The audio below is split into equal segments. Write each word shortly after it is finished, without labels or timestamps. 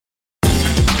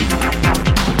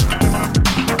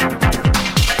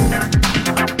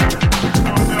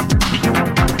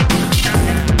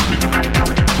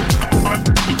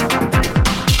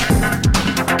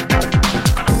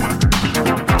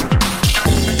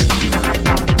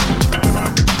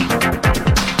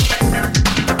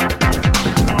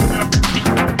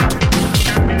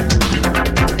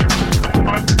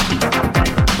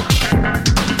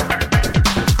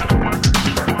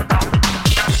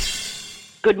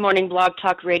Good morning, Blog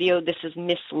Talk Radio. This is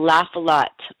Miss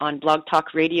Laugh-A-Lot on Blog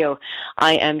Talk Radio.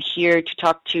 I am here to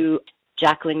talk to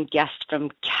Jacqueline Guest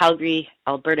from Calgary,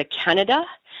 Alberta, Canada.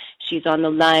 She's on the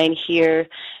line here.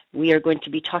 We are going to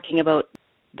be talking about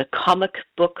the comic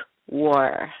book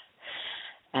war.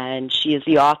 And she is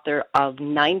the author of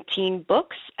 19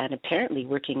 books and apparently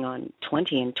working on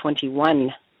 20 and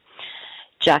 21.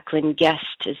 Jacqueline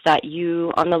Guest, is that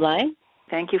you on the line?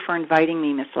 Thank you for inviting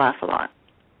me, Miss Laugh-A-Lot.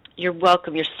 You're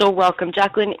welcome. You're so welcome.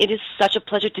 Jacqueline, it is such a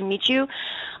pleasure to meet you.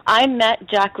 I met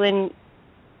Jacqueline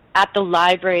at the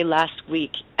library last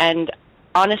week, and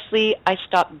honestly, I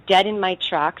stopped dead in my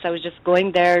tracks. I was just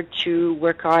going there to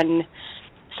work on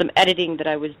some editing that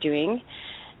I was doing,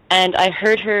 and I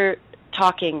heard her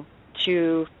talking,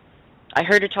 and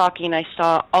I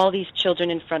saw all these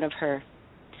children in front of her.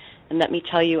 And let me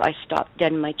tell you, I stopped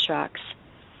dead in my tracks.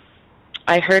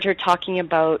 I heard her talking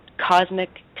about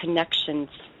cosmic connections.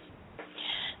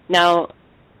 Now,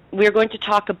 we're going to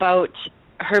talk about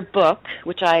her book,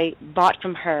 which I bought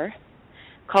from her,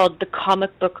 called The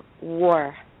Comic Book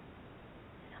War.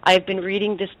 I've been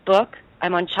reading this book.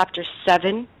 I'm on chapter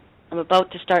 7. I'm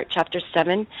about to start chapter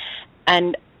 7,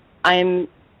 and I'm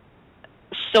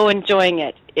so enjoying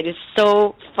it. It is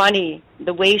so funny.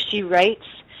 The way she writes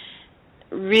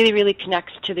really, really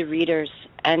connects to the readers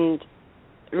and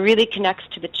really connects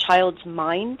to the child's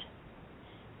mind.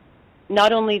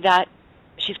 Not only that,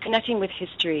 she's connecting with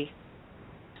history.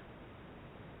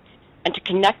 And to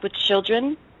connect with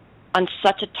children on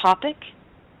such a topic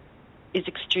is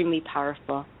extremely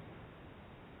powerful.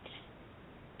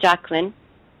 Jacqueline,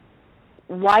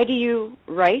 why do you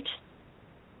write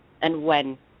and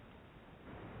when?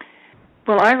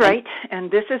 Well, I write, and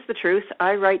this is the truth.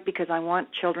 I write because I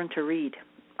want children to read.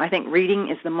 I think reading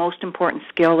is the most important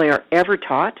skill they are ever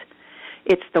taught.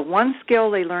 It's the one skill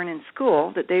they learn in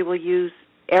school that they will use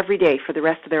every day for the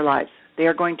rest of their lives. They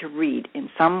are going to read in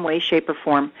some way, shape, or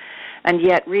form, and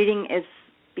yet reading is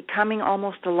becoming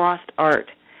almost a lost art.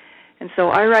 And so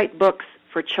I write books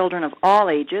for children of all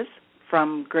ages,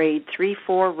 from grade 3,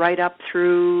 4, right up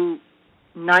through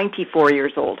 94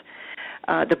 years old.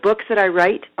 The books that I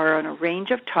write are on a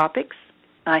range of topics.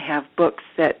 I have books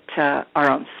that are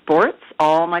on sports,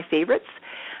 all my favorites.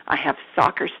 I have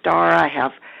Soccer Star. I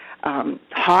have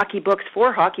hockey books,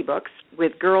 4 hockey books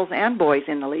with girls and boys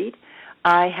in the lead.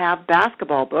 I have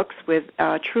basketball books with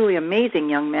a truly amazing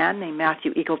young man named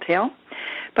Matthew Eagletail.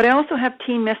 But I also have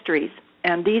teen mysteries,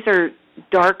 and these are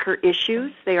darker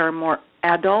issues. They are more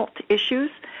adult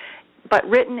issues, but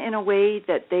written in a way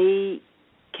that they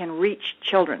can reach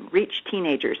children, reach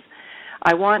teenagers.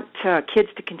 I want kids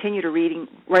to continue to reading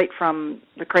right from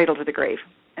the cradle to the grave.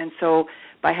 And so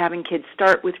by having kids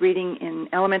start with reading in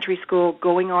elementary school,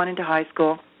 going on into high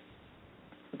school,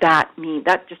 that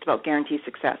just about guarantees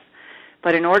success.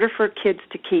 But in order for kids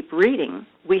to keep reading,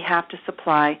 we have to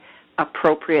supply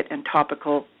appropriate and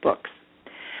topical books.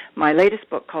 My latest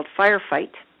book, called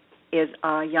Firefight, is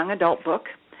a young adult book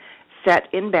set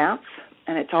in Banff,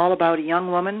 and it's all about a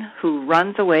young woman who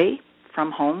runs away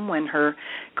from home when her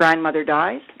grandmother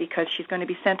dies because she's going to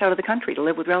be sent out of the country to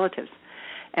live with relatives.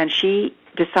 And she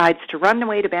decides to run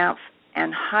away to Banff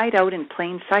and hide out in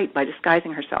plain sight by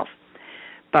disguising herself.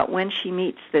 But when she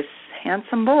meets this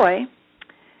handsome boy,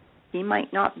 he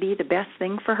might not be the best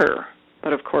thing for her.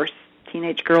 But of course,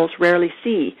 teenage girls rarely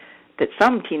see that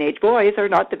some teenage boys are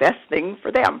not the best thing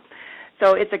for them.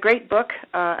 So it's a great book.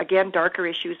 Again, darker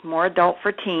issues, more adult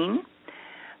for teen.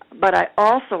 But I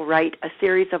also write a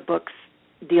series of books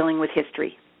dealing with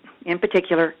history, in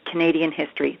particular, Canadian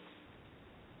history.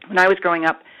 When I was growing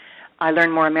up, I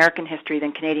learned more American history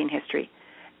than Canadian history.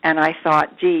 And I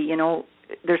thought,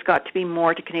 there's got to be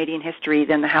more to Canadian history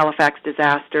than the Halifax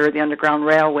disaster, the Underground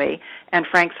Railway, and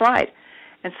Frank Slide.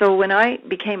 And so when I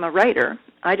became a writer,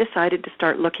 I decided to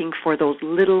start looking for those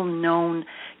little-known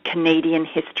Canadian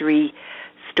history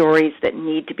stories that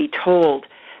need to be told.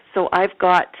 So I've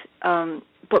got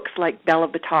books like Belle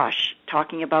of Batoche,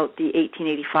 talking about the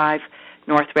 1885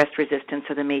 Northwest resistance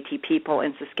of the Métis people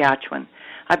in Saskatchewan.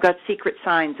 I've got Secret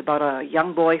Signs, about a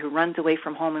young boy who runs away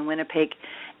from home in Winnipeg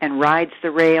and rides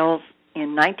the rails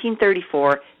in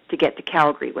 1934 to get to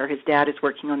Calgary, where his dad is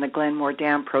working on the Glenmore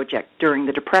Dam project during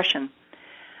the Depression.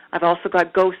 I've also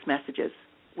got Ghost Messages,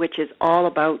 which is all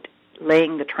about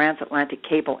laying the transatlantic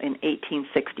cable in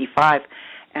 1865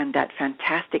 and that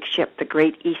fantastic ship, the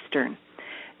Great Eastern.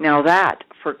 Now that,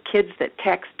 for kids that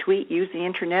text, tweet, use the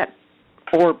internet,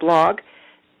 or blog,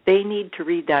 they need to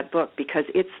read that book because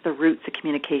it's the roots of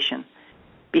communication.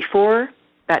 Before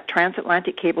that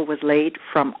transatlantic cable was laid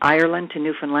from Ireland to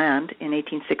Newfoundland in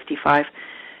 1865,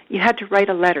 you had to write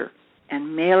a letter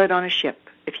and mail it on a ship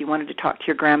if you wanted to talk to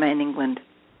your grandma in England.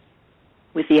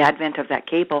 With the advent of that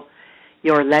cable,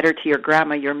 your letter to your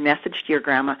grandma, your message to your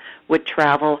grandma, would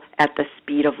travel at the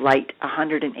speed of light,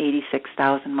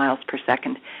 186,000 miles per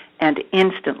second. And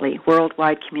instantly,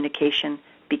 worldwide communication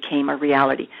became a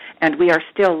reality. And we are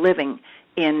still living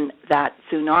in that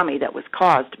tsunami that was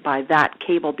caused by that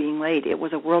cable being laid. It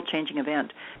was a world-changing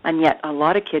event. And yet, a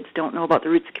lot of kids don't know about the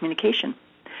roots of communication.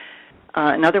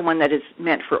 Another one that is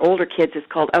meant for older kids is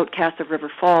called Outcasts of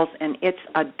River Falls, and it's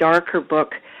a darker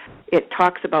book. It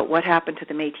talks about what happened to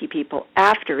the Métis people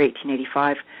after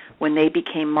 1885 when they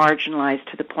became marginalized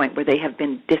to the point where they have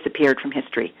been disappeared from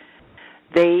history.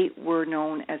 They were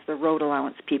known as the road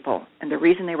allowance people, and the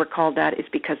reason they were called that is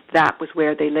because that was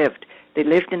where they lived. They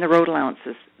lived in the road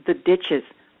allowances, the ditches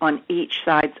on each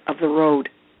side of the road,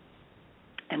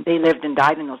 and they lived and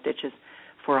died in those ditches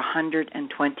for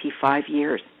 125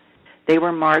 years. They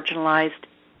were marginalized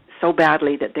so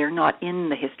badly that they're not in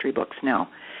the history books now.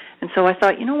 And so I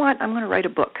thought, you know what, I'm going to write a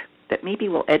book that maybe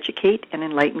will educate and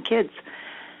enlighten kids.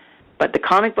 But the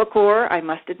comic book war, I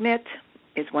must admit,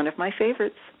 is one of my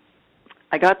favorites.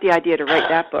 I got the idea to write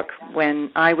that book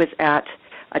when I was at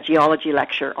a geology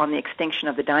lecture on the extinction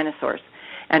of the dinosaurs.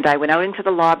 And I went out into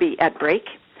the lobby at break,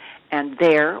 and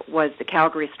there was the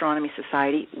Calgary Astronomy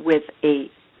Society with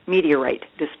a meteorite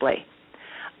display.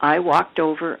 I walked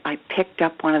over, I picked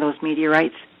up one of those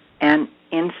meteorites, and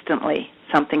instantly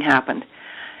something happened.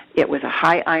 It was a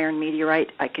high iron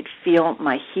meteorite. I could feel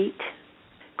my heat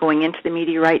going into the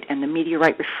meteorite and the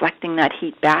meteorite reflecting that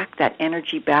heat back, that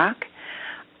energy back.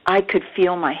 I could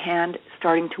feel my hand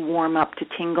starting to warm up, to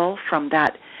tingle from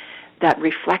that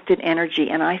reflected energy,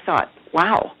 and I thought,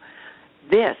 wow,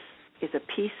 this is a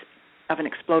piece of an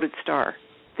exploded star.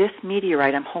 This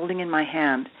meteorite I'm holding in my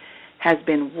hand has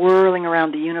been whirling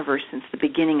around the universe since the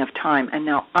beginning of time, and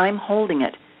now I'm holding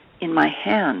it in my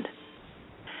hand.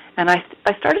 And I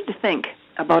started to think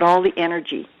about all the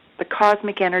energy, the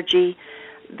cosmic energy,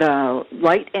 the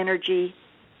light energy,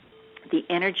 the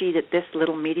energy that this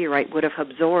little meteorite would have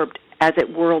absorbed as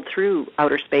it whirled through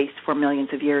outer space for millions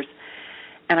of years.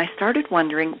 And I started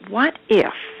wondering, what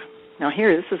if, now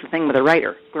here, this is the thing with a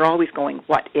writer, we're always going,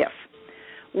 what if?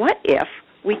 What if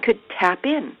we could tap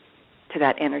in to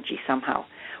that energy somehow?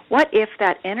 What if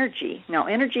that energy, now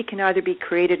energy can neither be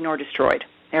created nor destroyed.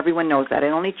 Everyone knows that.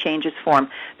 It only changes form.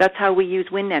 That's how we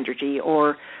use wind energy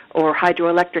or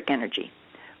hydroelectric energy.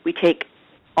 We take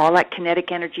all that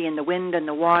kinetic energy in the wind and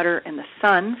the water and the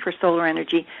sun for solar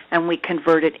energy, and we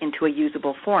convert it into a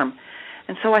usable form.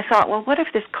 And so I thought, well, what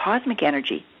if this cosmic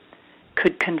energy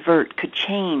could convert, could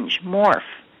change, morph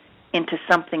into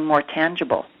something more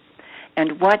tangible?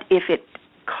 And what if it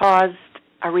caused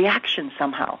a reaction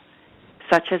somehow,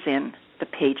 such as in the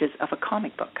pages of a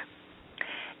comic book?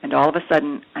 And all of a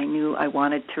sudden, I knew I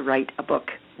wanted to write a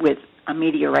book with a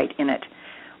meteorite in it,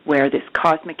 where this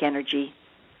cosmic energy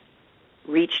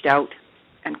reached out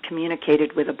and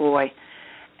communicated with a boy.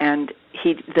 And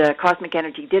the cosmic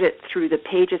energy did it through the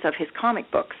pages of his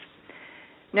comic books.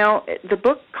 Now, the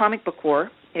book Comic Book War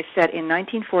is set in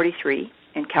 1943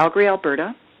 in Calgary,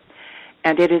 Alberta,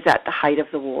 and it is at the height of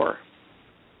the war.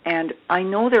 And I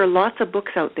know there are lots of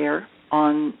books out there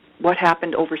on what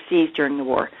happened overseas during the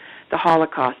war, the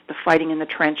Holocaust, the fighting in the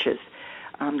trenches,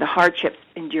 the hardships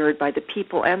endured by the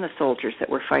people and the soldiers that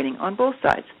were fighting on both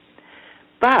sides.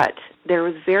 But there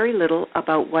was very little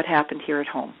about what happened here at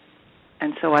home.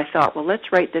 And so I thought, well,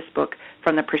 let's write this book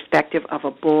from the perspective of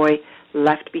a boy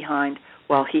left behind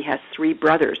while he has 3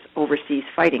 brothers overseas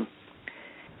fighting.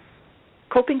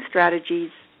 Coping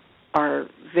strategies are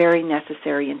very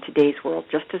necessary in today's world,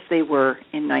 just as they were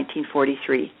in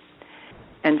 1943.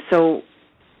 And so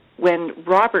when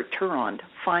Robert Tourand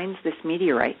finds this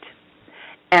meteorite,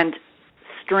 and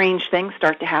strange things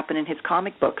start to happen in his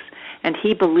comic books, and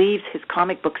he believes his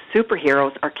comic book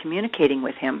superheroes are communicating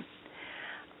with him,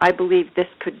 I believe this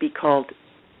could be called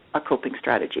a coping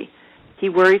strategy. He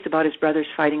worries about his brothers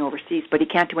fighting overseas, but he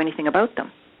can't do anything about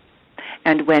them.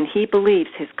 And when he believes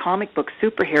his comic book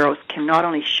superheroes can not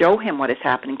only show him what is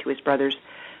happening to his brothers,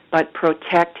 but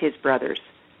protect his brothers,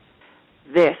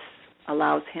 this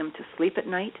allows him to sleep at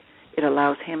night. It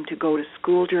allows him to go to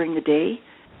school during the day.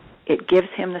 It gives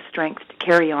him the strength to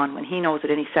carry on when he knows at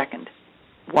any second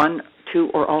 1, 2,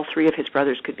 or all 3 of his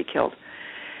brothers could be killed.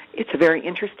 It's a very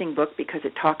interesting book because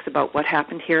it talks about what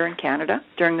happened here in Canada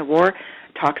during the war.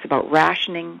 It talks about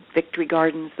rationing, victory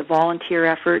gardens, the volunteer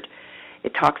effort.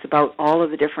 It talks about all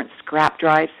of the different scrap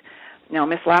drives. Now,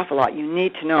 Miss Laugh-A-Lot, you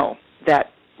need to know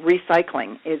that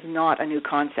recycling is not a new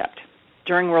concept.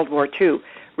 During World War II,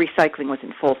 recycling was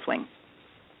in full swing.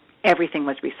 Everything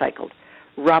was recycled.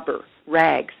 Rubber,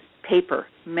 rags, paper,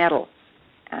 metal,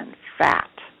 and fat.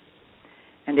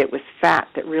 And it was fat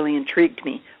that really intrigued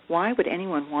me. Why would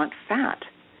anyone want fat?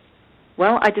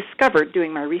 Well, I discovered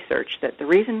doing my research that the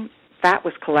reason fat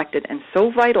was collected and so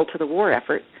vital to the war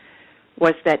effort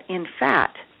was that in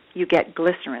fat you get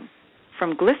glycerin.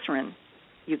 From glycerin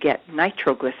you get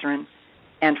nitroglycerin,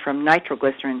 and from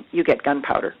nitroglycerin you get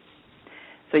gunpowder.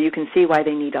 So you can see why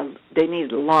they need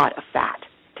a lot of fat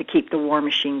to keep the war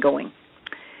machine going.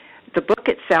 The book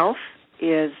itself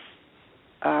is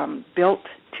built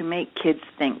to make kids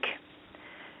think,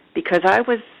 because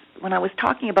when I was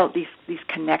talking about these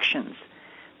connections,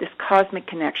 this cosmic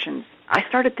connections, I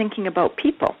started thinking about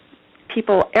people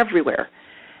everywhere,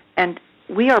 and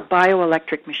we are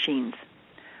bioelectric machines.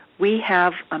 We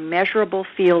have a measurable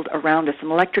field around us, an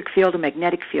electric field, a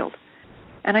magnetic field.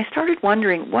 And I started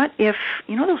wondering, what if,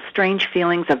 those strange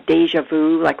feelings of deja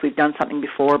vu, like we've done something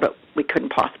before but we couldn't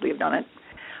possibly have done it,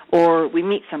 or we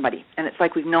meet somebody and it's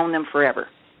like we've known them forever.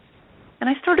 And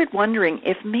I started wondering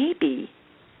if maybe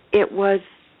it was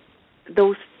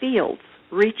those fields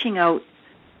reaching out,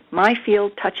 my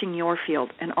field touching your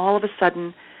field, and all of a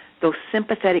sudden those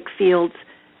sympathetic fields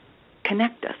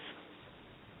connect us.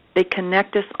 They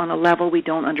connect us on a level we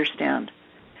don't understand.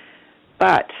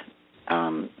 But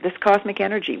this cosmic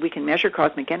energy, we can measure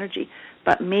cosmic energy,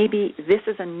 but maybe this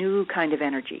is a new kind of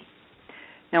energy.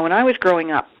 Now, when I was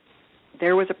growing up,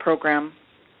 there was a program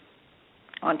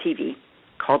on TV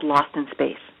called Lost in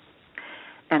Space.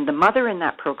 And the mother in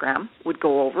that program would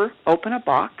go over, open a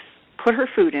box, put her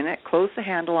food in it, close the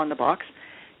handle on the box,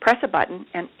 press a button,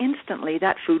 and instantly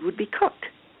that food would be cooked.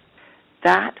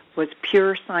 That was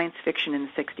pure science fiction in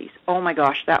the 60s. Oh my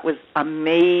gosh, that was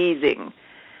amazing.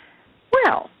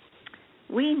 Well,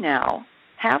 we now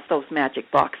have those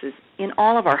magic boxes in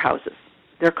all of our houses.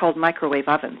 They're called microwave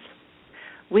ovens.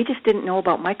 We just didn't know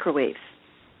about microwaves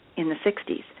in the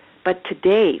 60s. But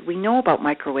today we know about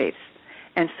microwaves.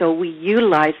 And so we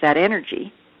utilize that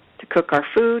energy to cook our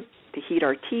food, to heat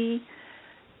our tea.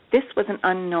 This was an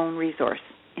unknown resource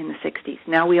in the 60s.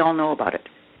 Now we all know about it.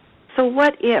 So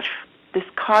what if this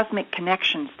cosmic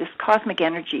connections, this cosmic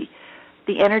energy,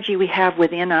 the energy we have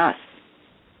within us,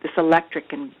 this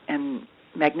electric and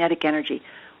magnetic energy,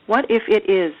 what if it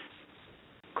is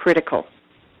critical?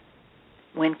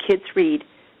 When kids read,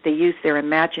 they use their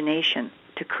imagination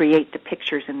to create the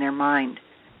pictures in their mind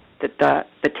that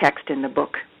the text in the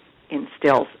book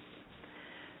instills.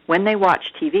 When they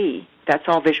watch TV, that's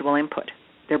all visual input.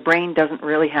 Their brain doesn't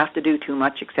really have to do too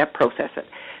much except process it.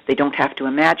 They don't have to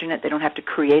imagine it. They don't have to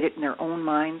create it in their own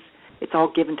minds. It's all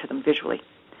given to them visually.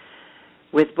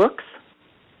 With books,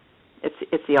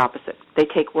 it's the opposite. They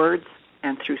take words,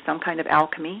 and through some kind of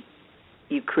alchemy,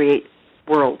 you create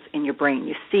worlds in your brain.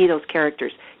 You see those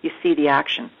characters. You see the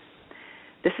action.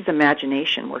 This is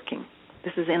imagination working.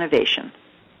 This is innovation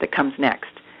that comes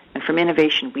next. And from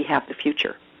innovation, we have the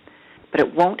future. But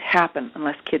it won't happen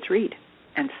unless kids read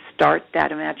and start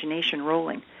that imagination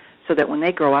rolling, so that when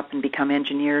they grow up and become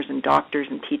engineers and doctors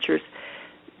and teachers,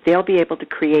 they'll be able to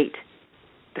create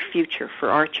the future for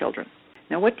our children.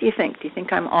 Now, what do you think? Do you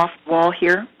think I'm off the wall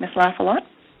here, Miss Laugh-A-Lot?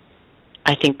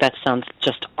 I think that sounds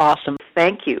just awesome.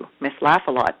 Thank you, Miss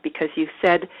Laugh-A-Lot, because you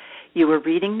said you were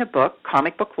reading the book,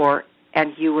 Comic Book War,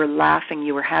 and you were laughing,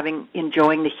 you were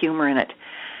enjoying the humor in it.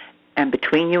 And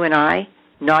between you and I,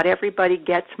 not everybody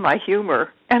gets my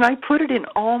humor, and I put it in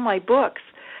all my books.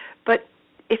 But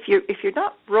if you're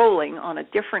not rolling on a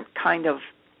different kind of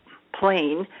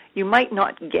plane, you might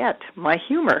not get my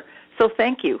humor. So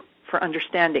thank you for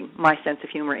understanding my sense of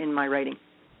humor in my writing.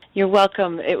 You're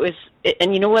welcome.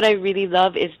 And you know what I really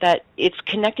love is that it's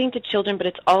connecting to children, but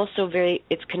it's also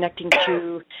it's connecting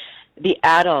to the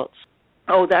adults.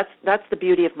 Oh, that's the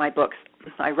beauty of my books.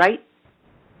 I write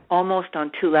almost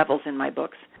on two levels in my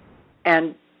books.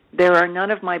 And there are none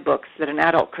of my books that an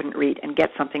adult couldn't read and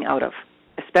get something out of,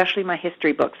 especially my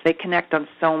history books. They connect on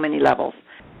so many levels,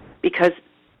 because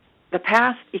the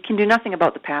past, you can do nothing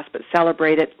about the past but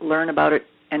celebrate it, learn about it,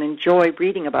 and enjoy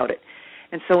reading about it.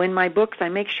 And so in my books, I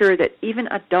make sure that even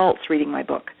adults reading my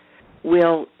book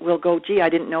will go, gee, I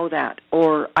didn't know that,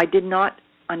 or I did not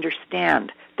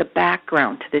understand the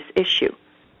background to this issue.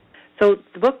 So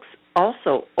the books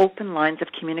also open lines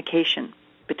of communication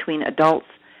between adults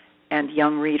and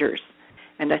young readers.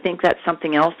 And I think that's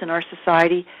something else in our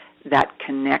society, that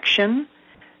connection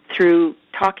through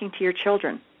talking to your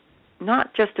children.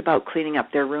 Not just about cleaning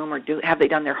up their room or have they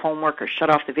done their homework or shut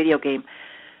off the video game,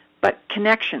 but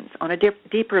connections on a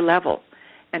deeper level.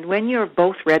 And when you've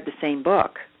both read the same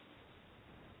book,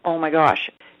 oh my gosh,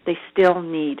 they still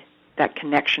need that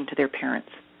connection to their parents.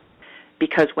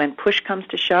 Because when push comes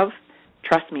to shove,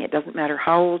 trust me, it doesn't matter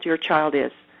how old your child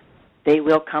is, they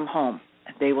will come home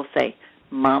and they will say,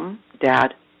 Mom,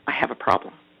 Dad, I have a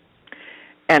problem.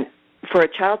 And for a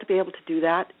child to be able to do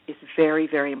that is very,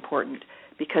 very important,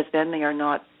 because then they are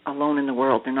not alone in the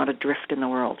world. They're not adrift in the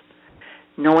world.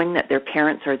 Knowing that their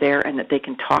parents are there and that they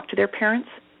can talk to their parents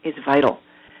is vital.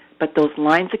 But those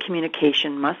lines of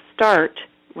communication must start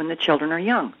when the children are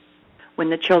young, when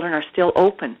the children are still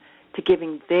open to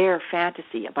giving their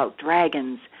fantasy about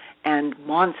dragons and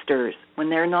monsters, when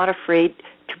they're not afraid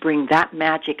to bring that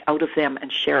magic out of them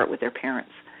and share it with their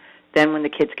parents. Then when the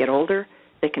kids get older,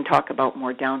 they can talk about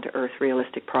more down-to-earth,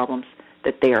 realistic problems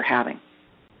that they are having.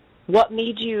 What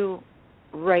made you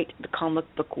write the comic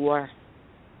book war?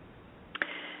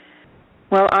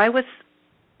 Well, I was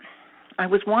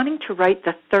wanting to write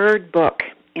the third book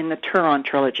in the Tourand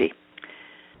trilogy.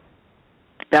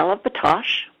 Belle of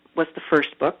Batoche was the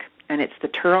first book, and it's the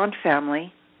Tourand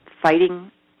family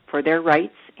fighting for their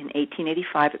rights in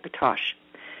 1885 at Batoche.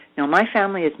 Now, my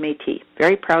family is Métis,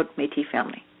 very proud Métis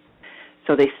family.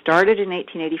 So they started in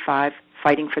 1885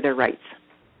 fighting for their rights.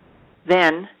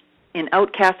 Then, in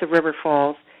Outcasts of River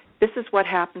Falls, this is what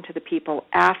happened to the people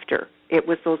after. It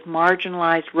was those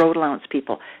marginalized road allowance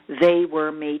people. They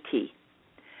were Métis.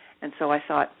 And so I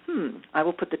thought, I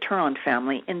will put the Tourand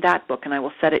family in that book, and I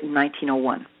will set it in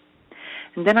 1901.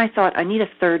 And then I thought, I need a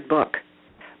third book,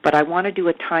 but I want to do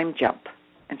a time jump.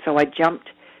 And so I jumped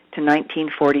to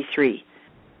 1943.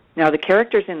 Now, the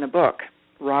characters in the book,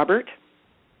 Robert,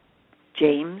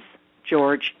 James,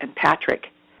 George, and Patrick,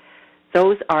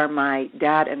 those are my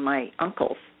dad and my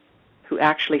uncles who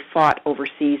actually fought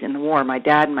overseas in the war. My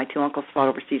dad and my two uncles fought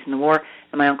overseas in the war,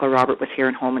 and my Uncle Robert was here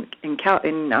at home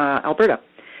in Alberta.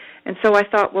 And so I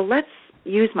thought, well, let's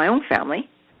use my own family,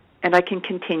 and I can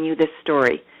continue this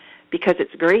story, because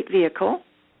it's a great vehicle,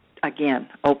 again,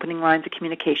 opening lines of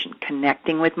communication,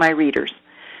 connecting with my readers.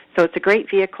 So it's a great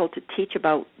vehicle to teach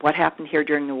about what happened here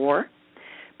during the war,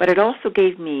 but it also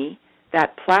gave me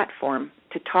that platform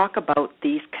to talk about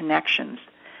these connections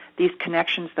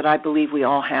that I believe we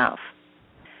all have.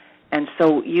 And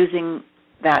so using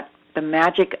that, the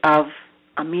magic of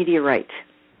a meteorite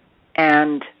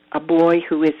and a boy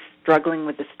who is struggling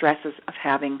with the stresses of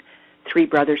having three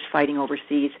brothers fighting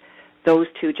overseas, those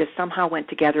two just somehow went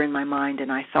together in my mind,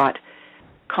 and I thought,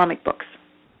 comic books.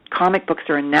 Comic books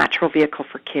are a natural vehicle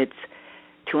for kids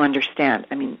to understand.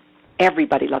 I mean,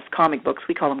 everybody loves comic books.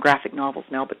 We call them graphic novels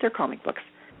now, but they're comic books.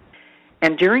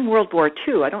 And during World War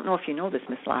II, I don't know if you know this,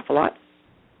 Miss Laugh-A-Lot,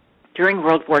 during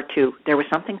World War II, there was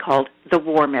something called the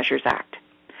War Measures Act.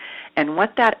 And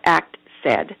what that act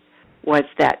said was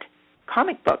that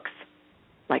comic books,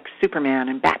 like Superman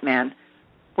and Batman,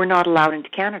 were not allowed into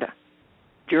Canada.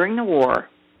 During the war,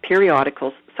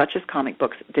 periodicals such as comic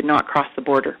books did not cross the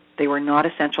border. They were not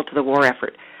essential to the war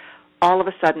effort. All of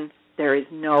a sudden, there is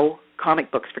no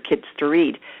comic books for kids to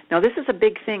read. Now, this is a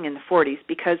big thing in the 40s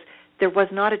because there was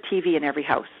not a TV in every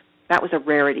house. That was a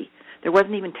rarity. There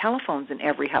wasn't even telephones in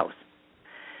every house.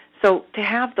 So to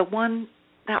have that one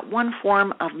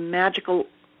form of magical,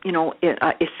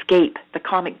 escape, the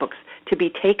comic books, to be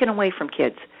taken away from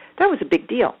kids, that was a big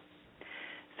deal.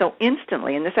 So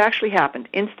instantly, and this actually happened,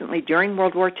 instantly during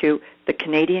World War II, the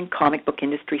Canadian comic book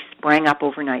industry sprang up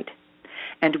overnight.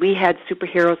 And we had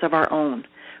superheroes of our own.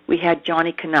 We had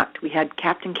Johnny Canuck, we had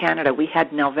Captain Canada, we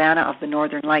had Nelvana of the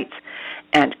Northern Lights.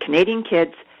 And Canadian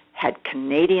kids had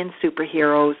Canadian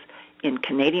superheroes in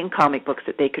Canadian comic books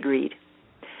that they could read.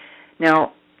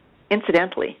 Now,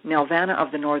 incidentally, Nelvana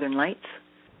of the Northern Lights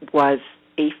was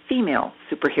a female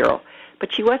superhero.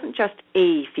 But she wasn't just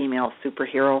a female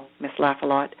superhero, Miss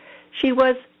Laugh-A-Lot. She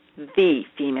was the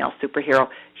female superhero.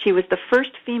 She was the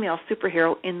first female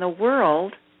superhero in the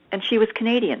world, and she was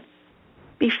Canadian.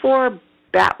 Before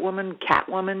Batwoman,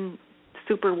 Catwoman,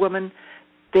 Superwoman,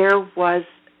 there was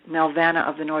Nelvana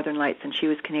of the Northern Lights, and she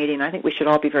was Canadian. I think we should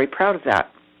all be very proud of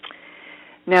that.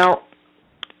 Now,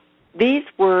 these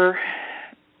were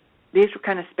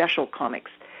kind of special comics.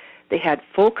 They had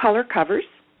full-color covers,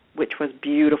 which was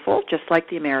beautiful, just like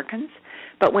the Americans.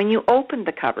 But when you opened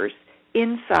the covers,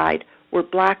 inside were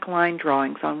black line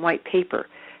drawings on white paper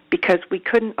because we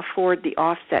couldn't afford the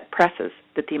offset presses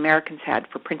that the Americans had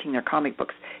for printing their comic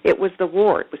books. It was the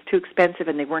war. It was too expensive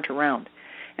and they weren't around.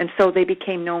 And so they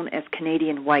became known as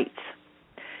Canadian whites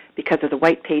because of the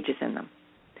white pages in them.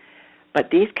 But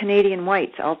these Canadian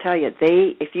whites, I'll tell you,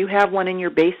 if you have one in your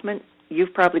basement,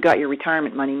 you've probably got your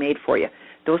retirement money made for you.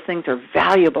 Those things are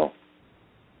valuable.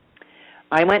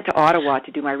 I went to Ottawa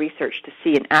to do my research to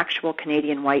see an actual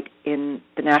Canadian white in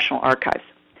the National Archives.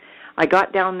 I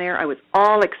got down there. I was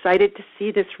all excited to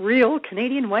see this real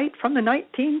Canadian white from the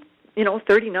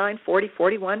 39, 40,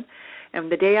 41. And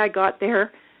the day I got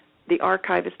there, the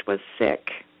archivist was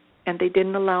sick. and they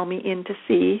didn't allow me in to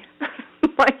see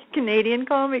my Canadian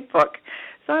comic book.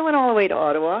 So I went all the way to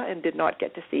Ottawa and did not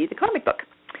get to see the comic book.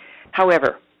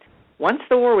 However, once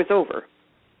the war was over,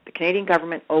 the Canadian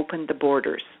government opened the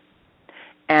borders.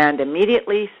 And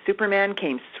immediately Superman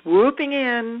came swooping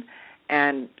in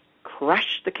and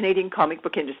crushed the Canadian comic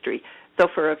book industry. So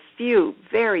for a few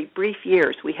very brief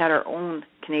years, we had our own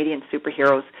Canadian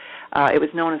superheroes. It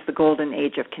was known as the Golden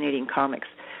Age of Canadian comics,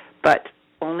 but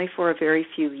only for a very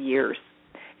few years.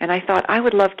 And I thought I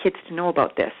would love kids to know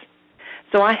about this.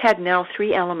 So I had now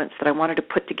 3 elements that I wanted to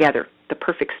put together, the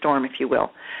perfect storm, if you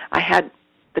will. I had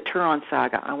the Tourand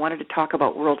saga. I wanted to talk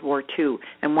about World War II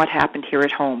and what happened here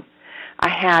at home. I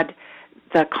had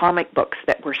the comic books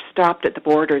that were stopped at the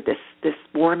border, this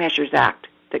War Measures Act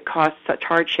that caused such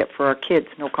hardship for our kids,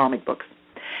 no comic books.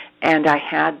 And I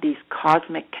had these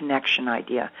cosmic connection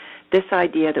idea, this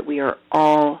idea that we are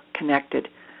all connected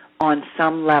on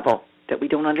some level that we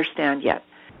don't understand yet.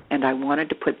 And I wanted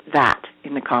to put that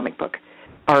in the comic book,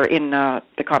 or in the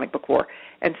comic book war.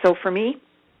 And so for me,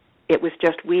 it was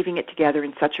just weaving it together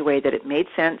in such a way that it made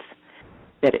sense,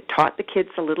 that it taught the kids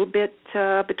a little bit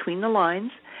between the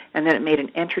lines, and that it made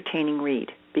an entertaining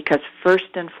read. Because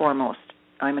first and foremost,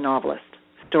 I'm a novelist.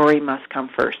 Story must come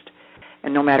first.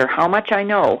 And no matter how much I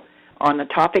know on the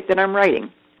topic that I'm writing,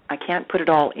 I can't put it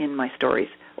all in my stories,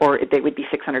 or they would be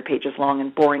 600 pages long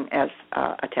and boring as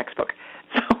a textbook.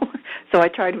 So I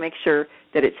try to make sure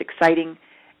that it's exciting,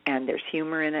 and there's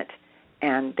humor in it,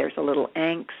 and there's a little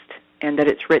angst, and that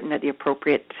it's written at the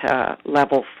appropriate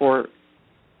level for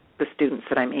the students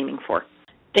that I'm aiming for.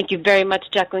 Thank you very much,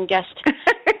 Jacqueline Guest.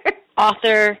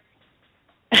 Author,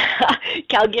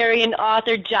 Calgarian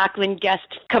author Jacqueline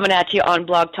Guest, coming at you on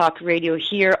Blog Talk Radio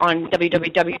here on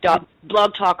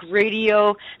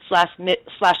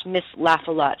www.blogtalkradio.com/Miss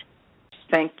Laugh-A-Lot.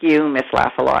 Thank you, Miss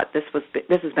Laugh-A-Lot. This has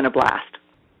been a blast.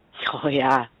 Oh,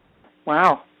 yeah.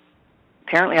 Wow.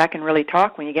 Apparently I can really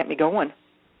talk when you get me going.